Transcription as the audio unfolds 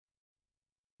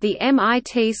The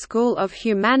MIT School of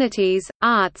Humanities,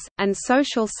 Arts, and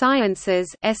Social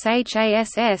Sciences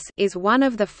is one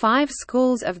of the 5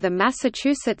 schools of the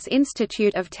Massachusetts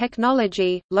Institute of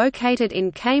Technology, located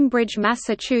in Cambridge,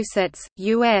 Massachusetts,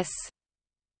 U.S.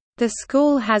 The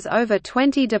school has over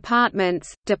 20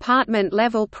 departments,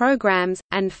 department-level programs,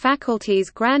 and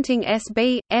faculties granting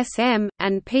SB, SM,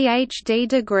 and PhD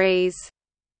degrees.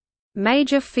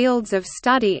 Major fields of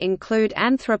study include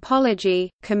anthropology,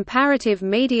 comparative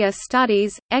media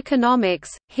studies, economics,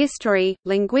 history,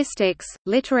 linguistics,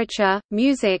 literature,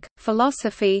 music,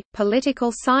 philosophy,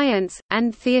 political science,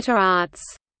 and theater arts.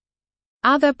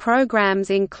 Other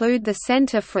programs include the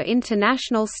Center for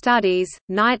International Studies,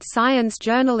 Knight Science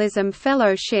Journalism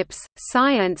Fellowships,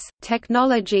 Science,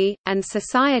 Technology, and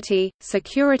Society,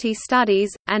 Security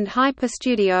Studies, and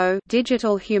HyperStudio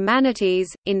Digital Humanities.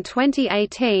 In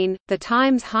 2018, the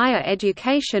Times Higher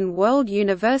Education World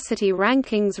University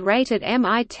Rankings rated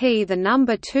MIT the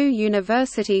number 2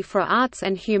 university for arts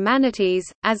and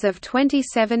humanities. As of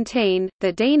 2017,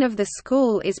 the dean of the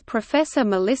school is Professor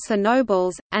Melissa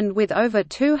Nobles, and with over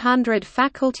 200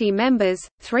 faculty members,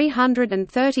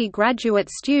 330 graduate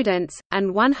students,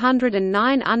 and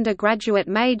 109 undergraduate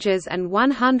majors and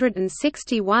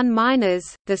 161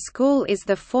 minors, the school is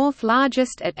the 4th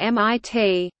largest at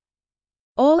MIT.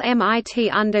 All MIT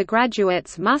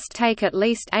undergraduates must take at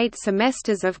least 8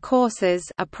 semesters of courses,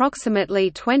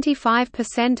 approximately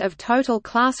 25% of total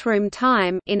classroom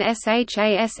time, in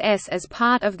SHASS as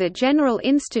part of the General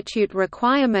Institute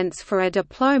requirements for a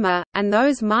diploma, and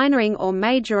those minoring or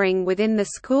majoring within the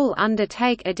school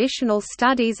undertake additional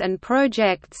studies and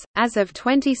projects. As of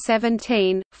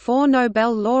 2017, 4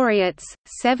 Nobel laureates,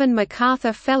 7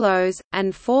 MacArthur Fellows,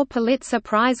 and 4 Pulitzer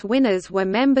Prize winners were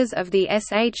members of the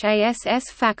SHASS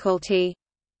faculty.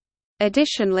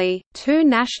 Additionally, 2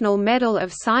 National Medal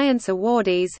of Science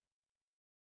awardees,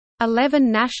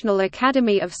 11 National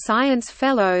Academy of Science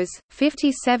Fellows,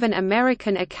 57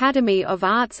 American Academy of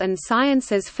Arts and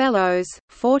Sciences Fellows,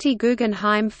 40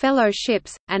 Guggenheim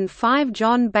Fellowships, and 5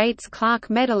 John Bates Clark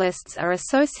medalists are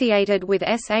associated with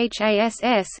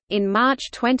SHASS. In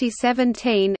March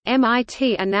 2017,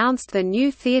 MIT announced the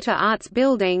new Theatre Arts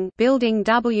Building, Building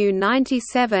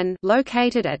W97,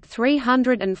 located at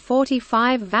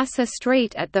 345 Vassar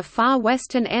Street at the far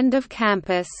western end of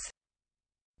campus.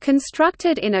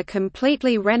 Constructed in a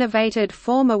completely renovated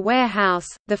former warehouse,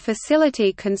 the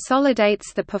facility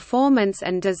consolidates the performance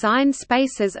and design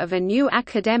spaces of a new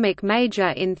academic major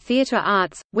in theater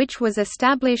arts, which was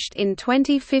established in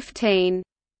 2015.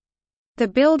 The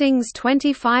building's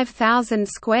 25,000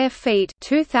 square feet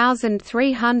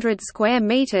 (2,300 square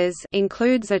meters)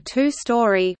 includes a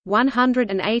 2-story,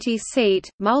 180-seat,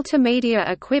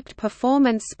 multimedia-equipped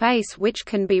performance space which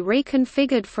can be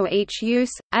reconfigured for each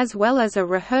use, as well as a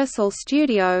rehearsal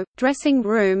studio, dressing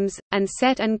rooms, and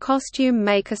set and costume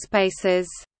makerspaces.